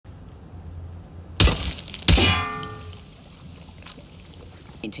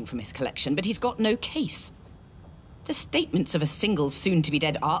painting from his collection, but he's got no case. The statements of a single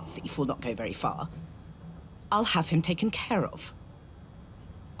soon-to-be-dead art thief will not go very far. I'll have him taken care of.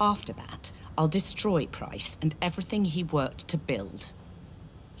 After that, I'll destroy Price and everything he worked to build.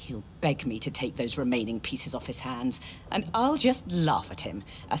 He'll beg me to take those remaining pieces off his hands, and I'll just laugh at him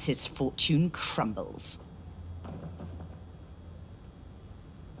as his fortune crumbles.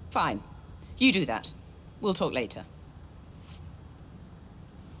 Fine. You do that. We'll talk later.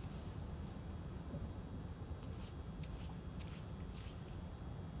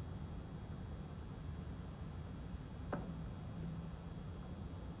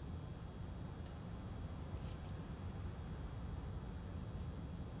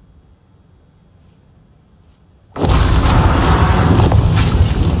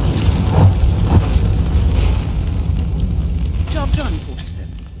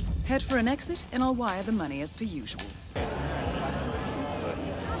 Head for an exit, and I'll wire the money as per usual.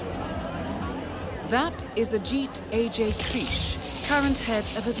 That is Ajit A.J. Krish, current head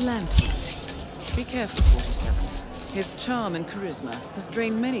of Atlantide. Be careful, 47. His charm and charisma has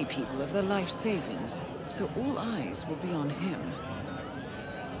drained many people of their life savings, so all eyes will be on him.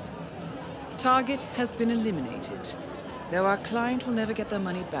 Target has been eliminated. Though our client will never get their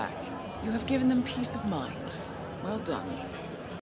money back, you have given them peace of mind. Well done.